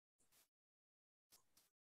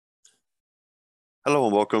Hello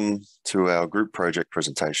and welcome to our group project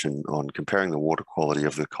presentation on comparing the water quality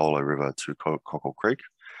of the Colo River to Cockle Creek.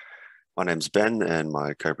 My name's Ben and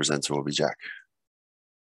my co-presenter will be Jack.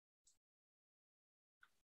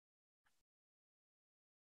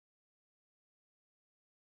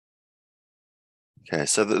 Okay,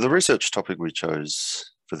 so the research topic we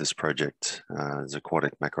chose for this project is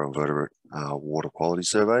aquatic macroinvertebrate water quality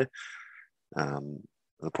survey.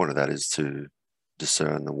 The point of that is to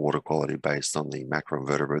discern the water quality based on the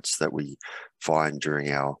macroinvertebrates that we find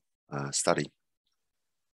during our study.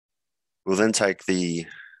 We'll then take the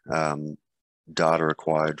data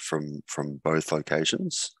acquired from both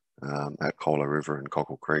locations at Colo River and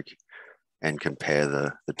Cockle Creek and compare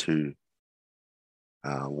the two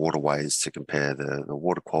waterways to compare the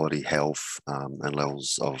water quality, health, and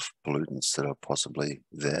levels of pollutants that are possibly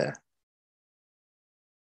there.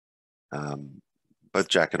 Both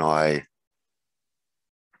Jack and I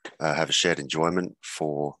have a shared enjoyment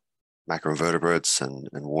for macroinvertebrates and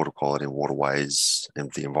water quality and waterways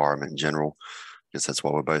and the environment in general, because that's why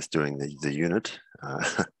we're both doing the unit.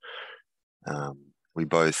 We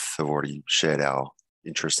both have already shared our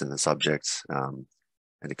interest in the subject and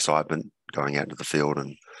excitement going out into the field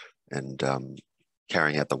and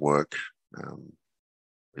carrying out the work.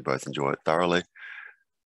 We both enjoy it thoroughly.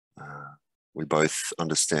 We both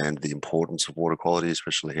understand the importance of water quality,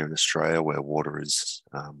 especially here in Australia, where water is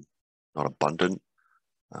not abundant.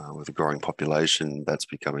 With a growing population, that's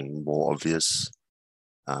becoming more obvious.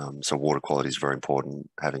 So water quality is very important,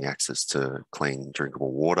 having access to clean,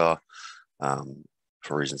 drinkable water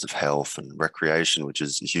for reasons of health and recreation, which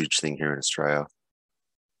is a huge thing here in Australia.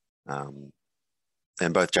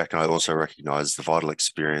 And both Jack and I also recognise the vital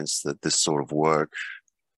experience that this sort of work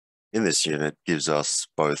in this unit gives us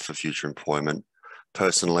both for future employment.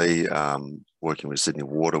 Personally, working with Sydney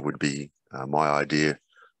Water would be my idea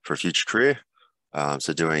for a future career.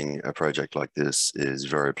 So doing a project like this is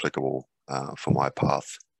very applicable for my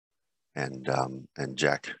path and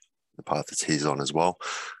Jack, the path that he's on as well.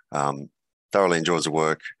 Thoroughly enjoys the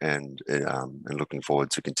work and looking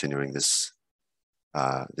forward to continuing this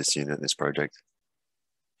unit, this project.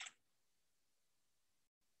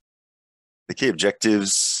 The key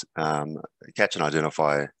objectives, catch and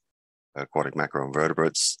identify aquatic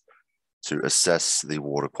macroinvertebrates to assess the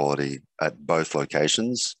water quality at both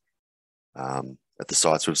locations. At the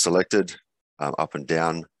sites we've selected, up and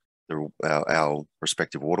down our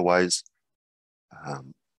respective waterways,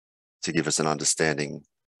 to give us an understanding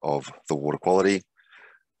of the water quality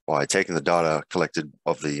by taking the data collected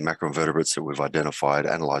of the macroinvertebrates that we've identified,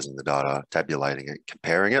 analysing the data, tabulating it,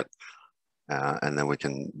 comparing it, and then we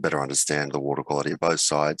can better understand the water quality of both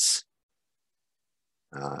sites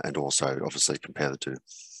and also obviously compare the two.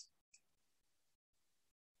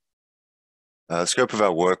 Scope of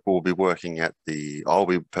our work, I'll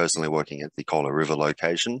be personally working at the Colo River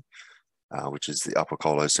location, which is the Upper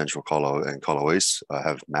Colo, Central Colo, and Colo East. I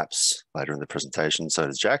have maps later in the presentation, so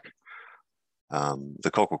does Jack.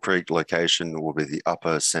 The Cockle Creek location will be the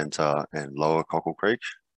Upper, Centre, and Lower Cockle Creek.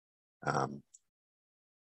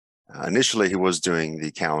 Initially, he was doing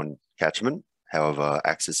the Cowan catchment. However,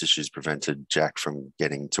 access issues prevented Jack from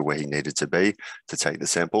getting to where he needed to be to take the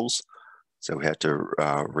samples. So we had to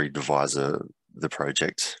redevise the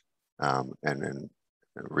project and then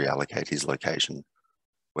reallocate his location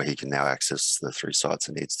where he can now access the 3 sites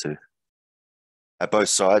he needs to. At both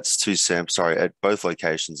sites, at both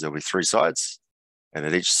locations, there'll be 3 sites, and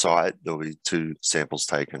at each site, there'll be 2 samples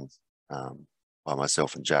taken by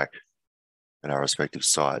myself and Jack at our respective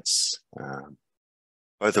sites.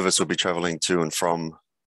 Both of us will be traveling to and from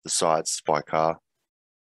the sites by car.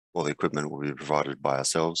 All the equipment will be provided by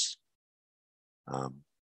ourselves.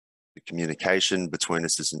 The communication between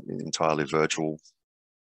us is entirely virtual.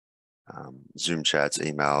 Zoom chats,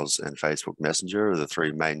 emails, and Facebook Messenger are the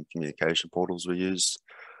 3 main communication portals we use.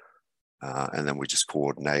 And then we just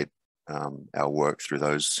coordinate our work through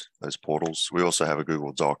those portals. We also have a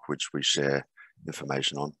Google Doc, which we share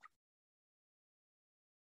information on.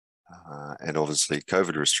 And obviously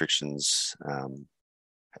COVID restrictions,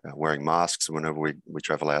 wearing masks whenever we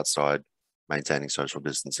travel outside, maintaining social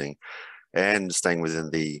distancing, and staying within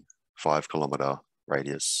the 5-kilometre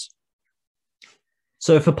radius.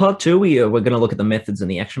 So for part 2, we're going to look at the methods and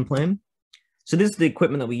the action plan. So this is the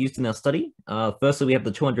equipment that we used in our study. Firstly, we have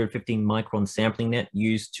the 215 micron sampling net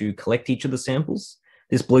used to collect each of the samples.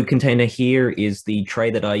 This blue container here is the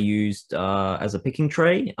tray that I used as a picking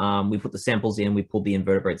tray. We put the samples in, we pulled the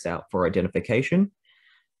invertebrates out for identification.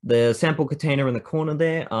 The sample container in the corner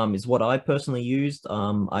there is what I personally used.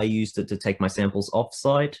 I used it to take my samples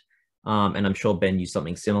off-site, and I'm sure Ben used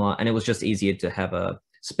something similar. And it was just easier to have a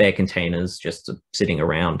spare containers just sitting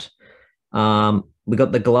around. We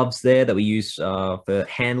got the gloves there that we use for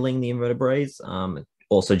handling the invertebrates,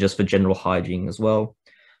 also just for general hygiene as well.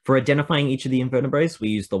 For identifying each of the invertebrates, we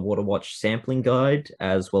use the Water Watch sampling guide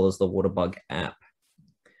as well as the Water Bug app.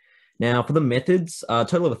 Now, for the methods, a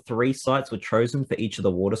total of 3 sites were chosen for each of the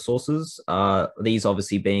water sources, these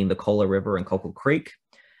obviously being the Colo River and Cockle Creek.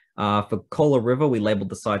 For Colo River, we labeled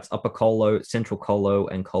the sites Upper Colo, Central Colo,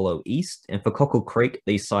 and Colo East. And for Cockle Creek,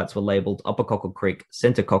 these sites were labeled Upper Cockle Creek,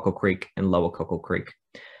 Center Cockle Creek, and Lower Cockle Creek.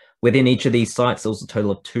 Within each of these sites, there was a total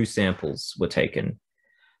of 2 samples were taken.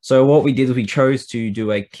 So what we did is we chose to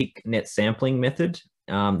do a kick net sampling method.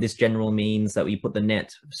 This generally means that we put the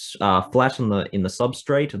net flat in the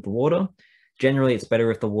substrate of the water. Generally, it's better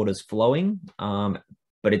if the water's flowing,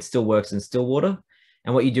 but it still works in still water.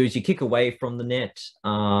 And what you do is you kick away from the net.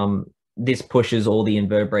 This pushes all the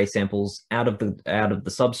invertebrate samples out of the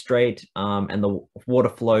substrate, and the water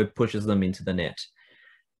flow pushes them into the net.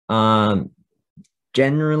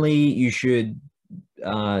 Generally, you should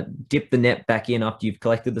dip the net back in after you've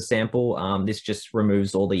collected the sample. This just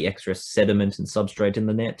removes all the extra sediment and substrate in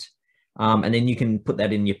the net. And then you can put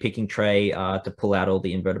that in your picking tray to pull out all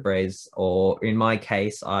the invertebrates, or in my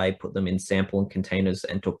case, I put them in sample containers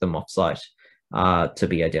and took them off site to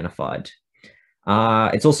be identified.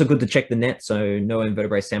 It's also good to check the net so no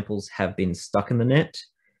invertebrate samples have been stuck in the net.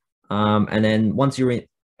 And then once you're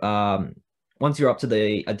up to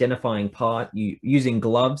the identifying part, using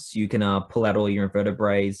gloves, you can pull out all your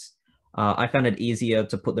invertebrates. I found it easier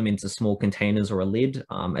to put them into small containers or a lid,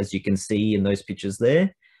 as you can see in those pictures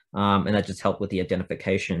there, and that just helped with the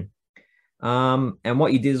identification. And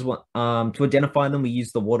what you did is to identify them, we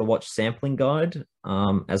used the Water Watch sampling guide,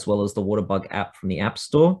 as well as the Water Bug app from the App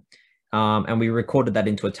Store. And we recorded that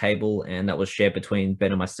into a table, and that was shared between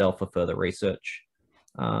Ben and myself for further research.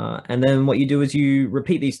 And then what you do is you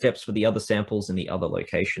repeat these steps for the other samples in the other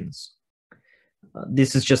locations.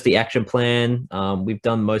 This is just the action plan. We've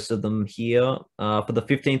done most of them here. For the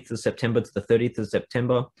 15th of September to the 30th of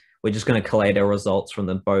September, we're just going to collate our results from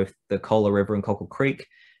both the Colo River and Cockle Creek,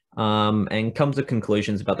 and come to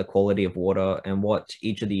conclusions about the quality of water and what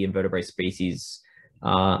each of the invertebrate species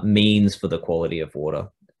means for the quality of water.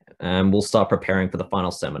 And we'll start preparing for the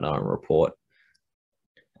final seminar and report.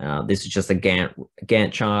 This is just a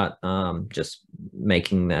Gantt chart, just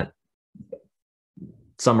making that,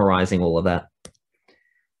 summarizing all of that.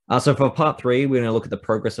 So for part 3, we're going to look at the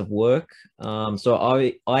progress of work.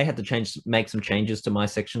 So I had to make some changes to my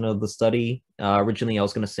section of the study. Originally, I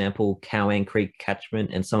was going to sample Cowan Creek catchment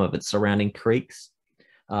and some of its surrounding creeks.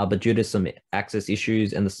 But due to some access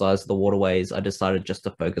issues and the size of the waterways, I decided just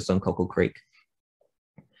to focus on Cockle Creek.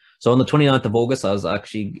 So on the 29th of August, I was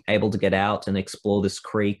actually able to get out and explore this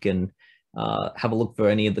creek and have a look for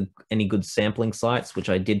any good sampling sites, which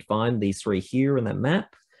I did find, these 3 here in that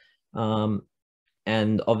map.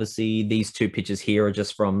 And obviously these 2 pictures here are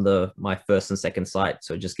just from my first and second site.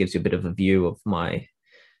 So it just gives you a bit of a view of my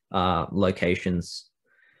locations.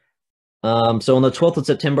 So on the 12th of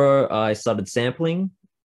September, I started sampling.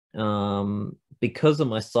 Because of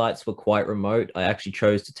my sites were quite remote, I actually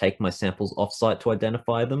chose to take my samples off-site to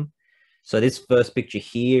identify them. So this first picture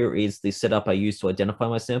here is the setup I used to identify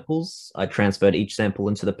my samples. I transferred each sample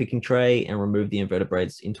into the picking tray and removed the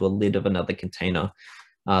invertebrates into a lid of another container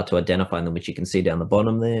to identify them, which you can see down the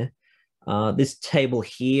bottom there. This table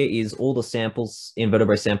here is all the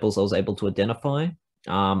invertebrate samples I was able to identify.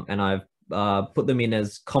 And I've put them in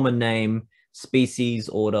as common name, species,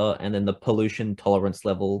 order, and then the pollution tolerance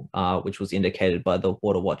level, which was indicated by the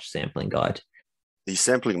Water Watch sampling guide. The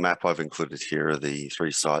sampling map I've included here are the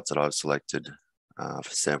 3 sites that I've selected for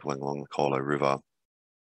sampling along the Colo River.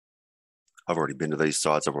 I've already been to these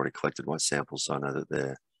sites, I've already collected my samples, so I know that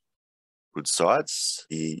they're good sites.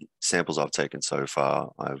 The samples I've taken so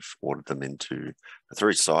far, I've ordered them into the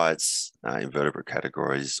 3 sites, invertebrate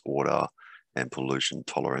categories, order, and pollution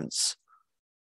tolerance.